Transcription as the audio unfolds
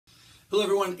Hello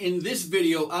everyone, in this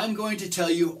video I'm going to tell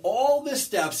you all the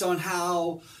steps on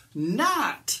how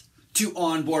not to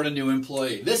onboard a new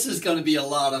employee. This is going to be a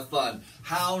lot of fun.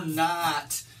 How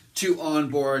not to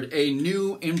onboard a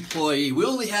new employee. We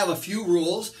only have a few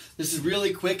rules. This is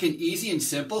really quick and easy and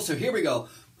simple. So here we go.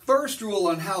 First rule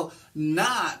on how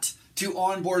not to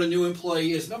onboard a new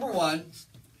employee is number one,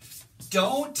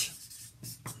 don't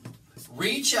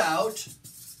reach out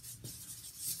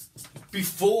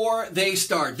before they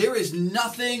start. There is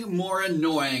nothing more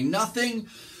annoying, nothing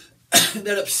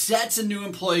that upsets a new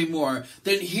employee more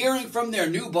than hearing from their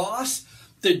new boss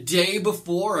the day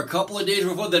before, a couple of days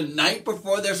before, the night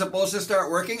before they're supposed to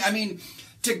start working. I mean,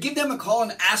 to give them a call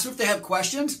and ask them if they have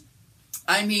questions,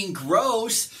 I mean,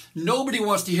 gross. Nobody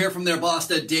wants to hear from their boss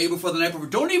the day before, the night before.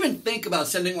 Don't even think about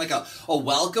sending like a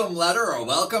welcome letter or a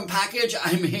welcome package.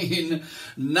 I mean,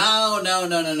 no.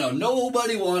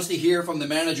 Nobody wants to hear from the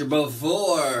manager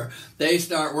before they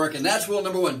start working. That's rule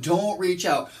number one. Don't reach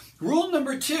out. Rule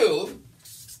number two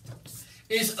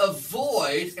is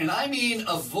avoid, and I mean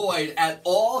avoid at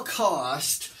all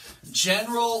cost,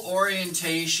 general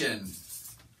orientation.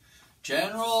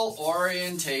 General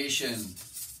orientation.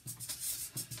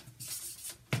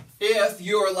 If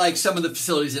you're like some of the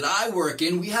facilities that I work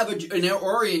in, we have an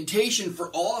orientation for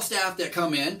all staff that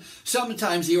come in.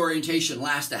 Sometimes the orientation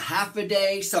lasts a half a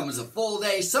day, some is a full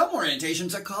day, some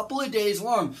orientations a couple of days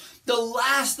long. The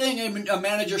last thing a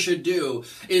manager should do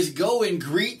is go and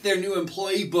greet their new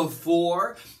employee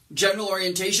before general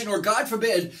orientation, or God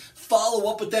forbid, follow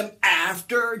up with them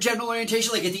after general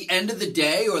orientation, like at the end of the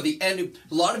day or the end of,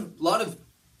 a lot of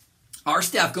our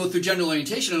staff go through general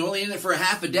orientation and only in it for a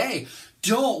half a day.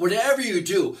 Don't, whatever you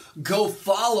do, go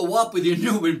follow up with your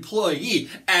new employee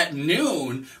at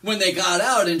noon when they got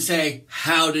out and say,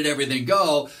 how did everything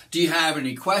go? Do you have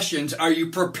any questions? Are you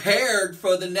prepared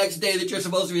for the next day that you're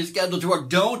supposed to be scheduled to work?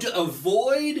 Don't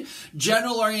avoid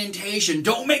general orientation.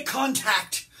 Don't make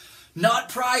contact. Not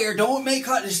prior. Don't make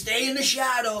contact. Stay in the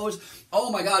shadows.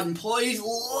 Oh my God, employees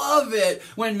love it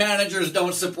when managers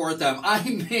don't support them. I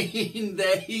mean,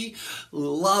 they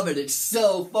love it. It's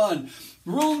so fun.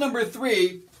 Rule number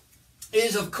three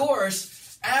is, of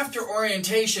course, after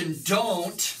orientation,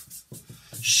 don't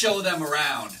show them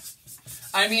around.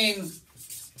 I mean,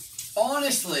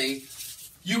 honestly,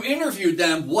 you interviewed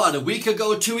them, what, a week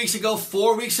ago, 2 weeks ago,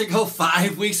 4 weeks ago,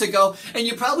 5 weeks ago, and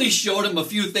you probably showed them a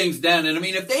few things then. And I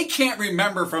mean, if they can't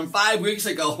remember from 5 weeks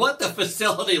ago what the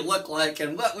facility looked like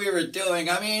and what we were doing,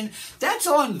 I mean, that's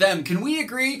on them. Can we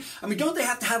agree? I mean, don't they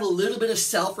have to have a little bit of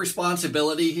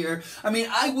self-responsibility here? I mean,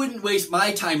 I wouldn't waste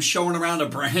my time showing around a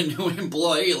brand new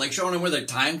employee, like showing them where the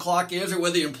time clock is or where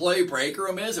the employee break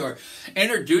room is, or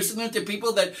introducing them to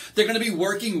people that they're going to be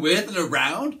working with and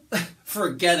around.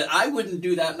 Forget it. I wouldn't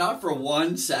do that, not for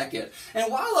 1 second.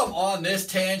 And while I'm on this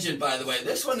tangent, by the way,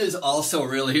 this one is also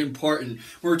really important.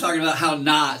 We're talking about how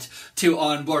not to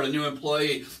onboard a new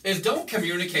employee, is don't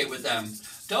communicate with them.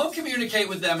 Don't communicate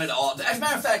with them at all. As a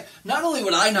matter of fact, not only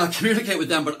would I not communicate with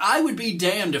them, but I would be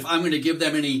damned if I'm going to give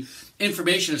them any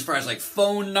information as far as like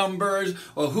phone numbers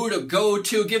or who to go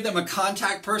to, give them a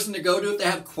contact person to go to if they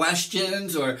have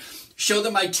questions, or show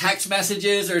them my text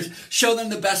messages, or show them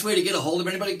the best way to get a hold of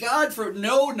anybody.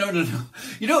 No.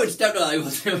 You know, instead what I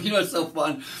will do, you know what's so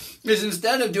fun, is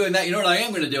instead of doing that, you know what I am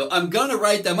going to do? I'm going to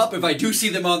write them up if I do see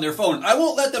them on their phone. I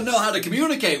won't let them know how to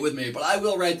communicate with me, but I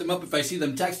will write them up if I see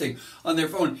them texting on their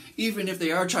phone, even if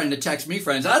they are trying to text me,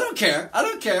 friends. I don't care.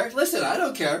 Listen, I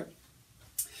don't care.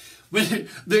 But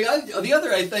the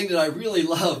other thing that I really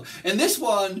love, and this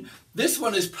one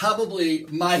is probably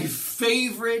my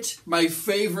favorite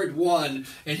one,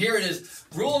 and here it is.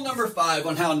 Rule number 5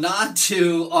 on how not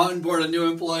to onboard a new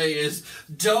employee is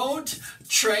don't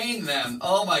train them.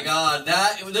 Oh my God,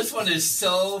 this one is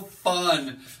so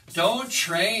fun. Don't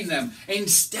train them.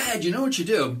 Instead, you know what you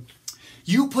do?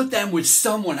 You put them with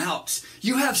someone else.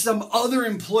 You have some other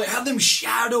employee, have them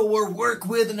shadow or work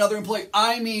with another employee.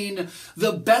 I mean,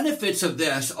 the benefits of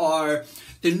this are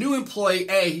the new employee,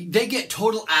 they get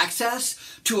total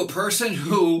access to a person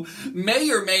who may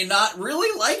or may not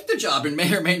really like the job, and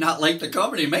may or may not like the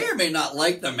company, may or may not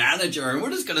like the manager, and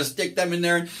we're just going to stick them in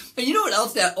there. And you know what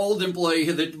else? That old employee,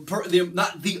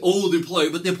 not the old employee,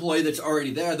 but the employee that's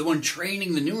already there, the one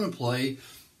training the new employee,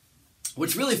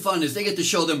 what's really fun is they get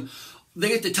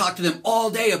to talk to them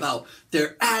all day about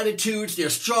their attitudes, their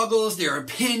struggles, their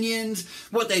opinions,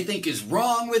 what they think is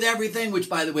wrong with everything, which,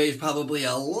 by the way, is probably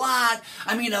a lot.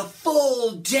 I mean, a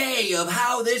full day of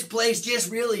how this place just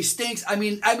really stinks. I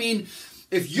mean,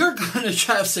 if you're going to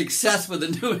have success with a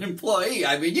new employee,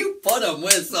 you put them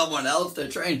with someone else to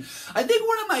train. I think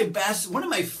one of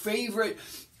my favorite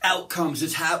outcomes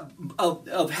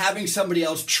of having somebody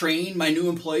else train my new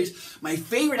employees. My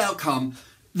favorite outcome,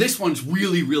 this one's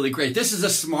really, really great. This is a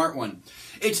smart one.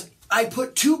 I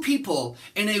put 2 people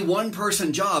in a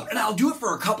 1-person job, and I'll do it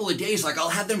for a couple of days. Like, I'll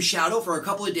have them shadow for a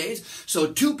couple of days.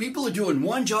 So 2 people are doing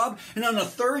 1 job, and on the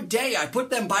 3rd day, I put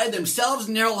them by themselves,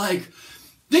 and they're like,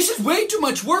 this is way too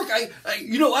much work. I've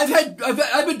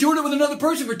been doing it with another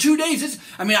person for 2 days.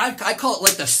 I call it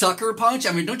like the sucker punch.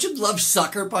 I mean, don't you love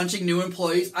sucker punching new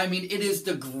employees? I mean, it is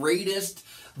the greatest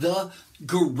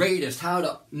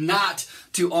how not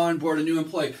to onboard a new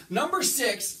employee. Number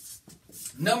six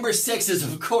is,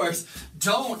 of course,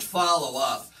 don't follow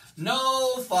up.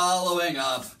 No following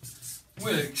up.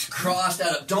 We crossed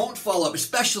that up. Don't follow up,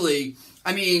 especially,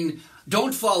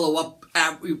 don't follow up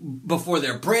before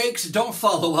their breaks. Don't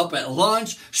follow up at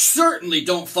lunch. Certainly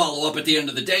don't follow up at the end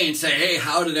of the day and say, hey,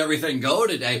 how did everything go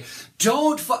today?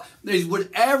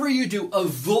 Whatever you do,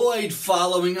 avoid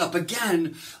following up.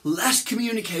 Again, less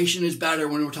communication is better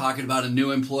when we're talking about a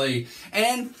new employee.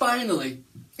 And finally,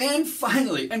 and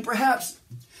perhaps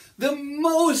the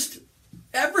most,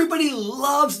 everybody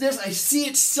loves this. I see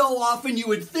it so often, you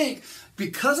would think,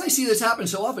 because I see this happen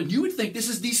so often, you would think this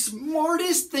is the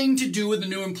smartest thing to do with a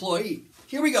new employee.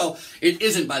 Here we go. It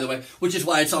isn't, by the way, which is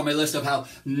why it's on my list of how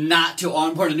not to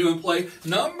onboard a new employee.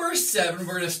 Number 7,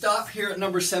 we're going to stop here at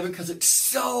number 7 because it's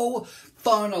so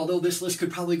fun, although this list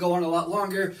could probably go on a lot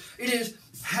longer. It is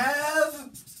have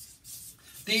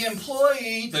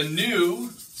the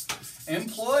new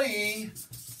employee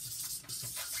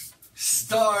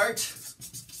start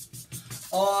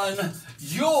on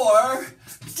your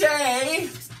day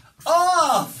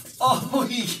off. Oh,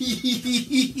 is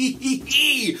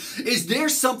there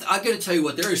something? I got to tell you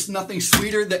what, there's nothing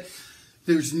sweeter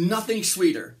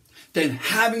than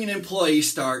having an employee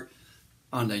start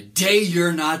on the day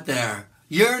you're not there.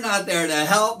 You're not there to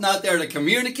help, not there to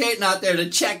communicate, not there to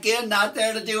check in, not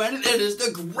there to do anything. It is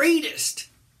the greatest.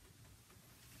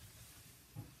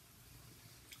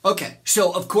 Okay,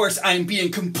 so of course I'm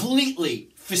being completely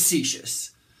facetious.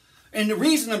 And the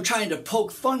reason I'm trying to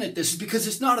poke fun at this is because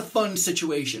it's not a fun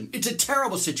situation. It's a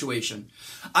terrible situation.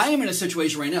 I am in a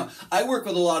situation right now. I work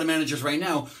with a lot of managers right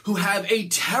now who have a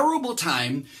terrible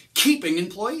time keeping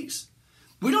employees.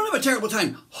 We don't have a terrible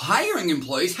time hiring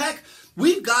employees. Heck,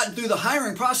 we've gotten through the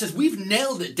hiring process. We've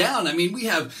nailed it down. We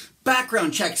have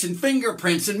background checks and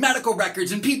fingerprints and medical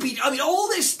records and PPD. All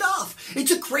this stuff.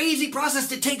 It's a crazy process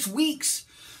that takes weeks.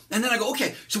 And then I go,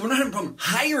 okay, so we're not having a problem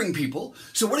hiring people.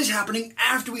 So what is happening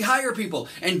after we hire people?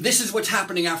 And this is what's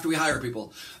happening after we hire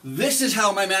people. This is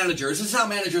how managers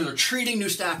are treating new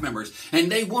staff members. And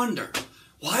they wonder,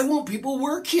 why won't people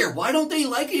work here? Why don't they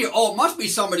like it here? Oh, it must be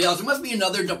somebody else. It must be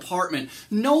another department.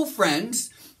 No, friends.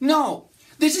 No.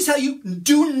 This is how you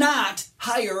do not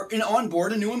hire and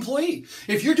onboard a new employee.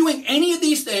 If you're doing any of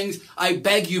these things, I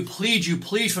beg you,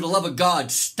 please, for the love of God,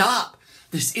 stop.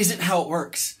 This isn't how it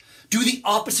works. Do the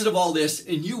opposite of all this,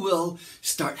 and you will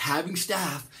start having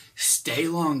staff stay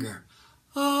longer.